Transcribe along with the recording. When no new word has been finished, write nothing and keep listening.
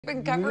Been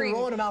We've covering. been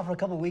rolling them out for a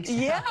couple of weeks now.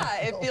 Yeah,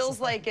 it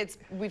feels like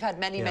we've had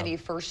many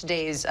first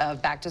days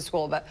of back to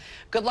school, but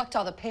good luck to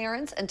all the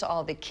parents and to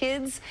all the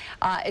kids.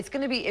 It's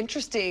going to be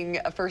interesting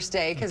first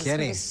day because it's going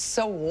to be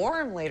so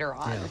warm later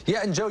on.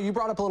 Yeah, and Joe, you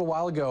brought up a little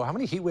while ago, how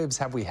many heat waves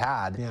have we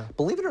had?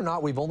 Believe it or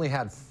not, we've only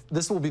had,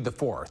 this will be the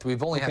fourth.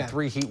 We've only had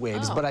 3 heat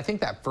waves, but I think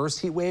that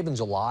first heat wave in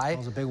July, that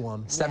was a big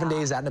one. 7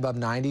 days at and above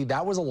 90,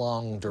 that was a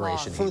long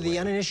duration. For the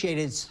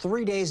uninitiated, it's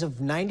 3 days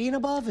of 90 and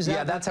above? Is that?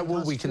 Yeah, that's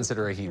what we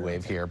consider a heat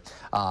wave here,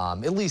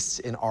 at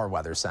least in our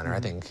weather center. I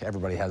think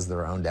everybody has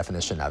their own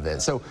definition of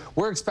it. So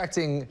we're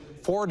expecting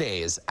 4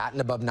 days at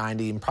and above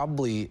 90 and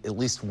probably at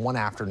least one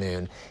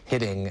afternoon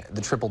hitting the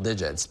triple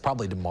digits,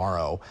 probably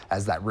tomorrow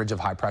as that ridge of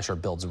high pressure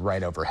builds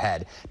right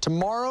overhead.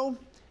 Tomorrow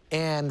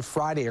and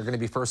Friday are going to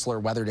be first alert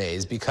weather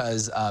days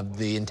because of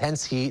the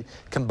intense heat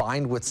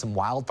combined with some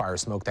wildfire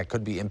smoke that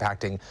could be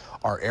impacting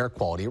our air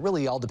quality. It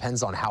really all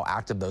depends on how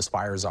active those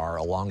fires are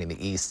along in the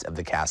east of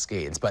the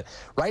Cascades. But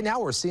right now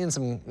we're seeing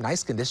some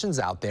nice conditions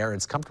out there.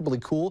 It's comfortably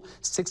cool,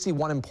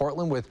 61 in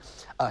Portland with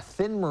a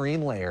thin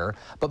marine layer,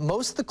 but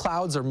most of the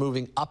clouds are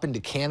moving up into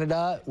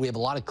Canada. We have a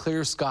lot of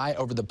clear sky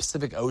over the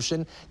Pacific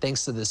Ocean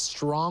thanks to this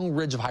strong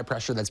ridge of high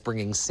pressure that's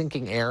bringing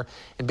sinking air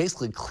and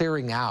basically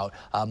clearing out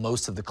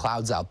most of the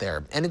clouds out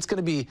there. And it's going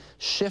to be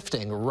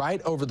shifting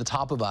right over the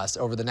top of us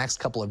over the next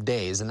couple of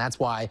days, and that's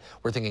why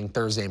we're thinking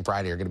Thursday and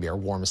Friday are going to be our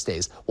warmest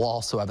days. We'll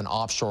also have an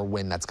offshore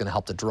wind that's going to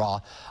help to draw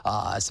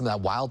some of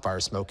that wildfire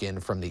smoke in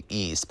from the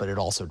east, but it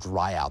also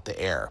dry out the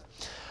air.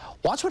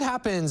 Watch what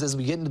happens as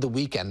we get into the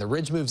weekend. The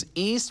ridge moves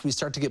east. We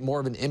start to get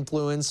more of an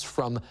influence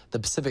from the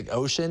Pacific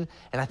Ocean.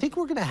 And I think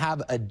we're going to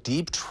have a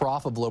deep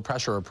trough of low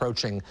pressure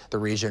approaching the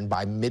region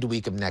by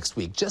midweek of next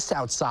week, just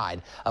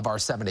outside of our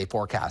 7-day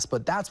forecast.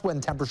 But that's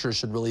when temperatures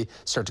should really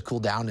start to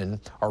cool down and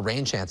our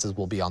rain chances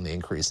will be on the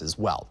increase as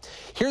well.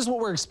 Here's what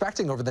we're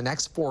expecting over the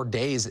next 4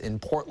 days in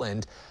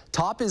Portland.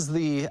 Top is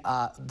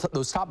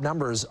those top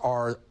numbers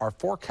are our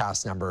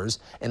forecast numbers,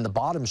 and the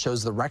bottom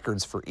shows the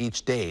records for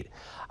each date.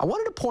 I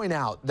wanted to point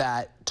out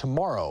that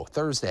tomorrow,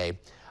 Thursday,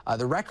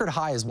 the record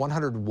high is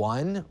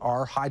 101.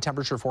 Our high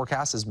temperature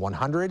forecast is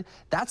 100.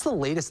 That's the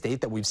latest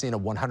date that we've seen a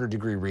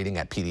 100-degree reading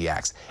at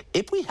PDX.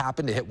 If we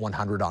happen to hit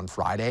 100 on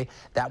Friday,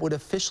 that would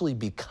officially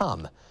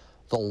become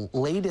the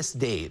latest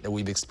date that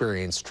we've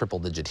experienced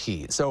triple-digit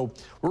heat. So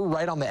we're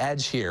right on the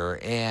edge here,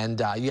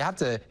 and you have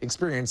to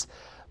experience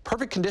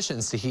perfect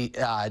conditions to hit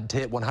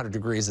 100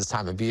 degrees this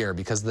time of year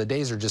because the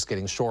days are just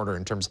getting shorter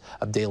in terms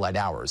of daylight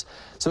hours.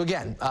 So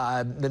again,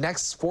 the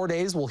next 4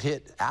 days will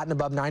hit at and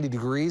above 90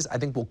 degrees. I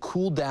think we'll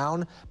cool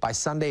down by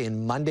Sunday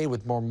and Monday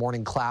with more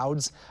morning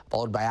clouds,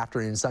 followed by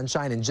afternoon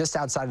sunshine. And just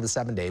outside of the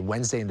 7-day,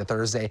 Wednesday into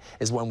Thursday,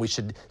 is when we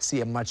should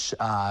see a much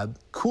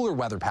cooler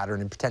weather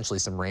pattern and potentially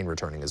some rain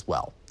returning as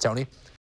well. Tony?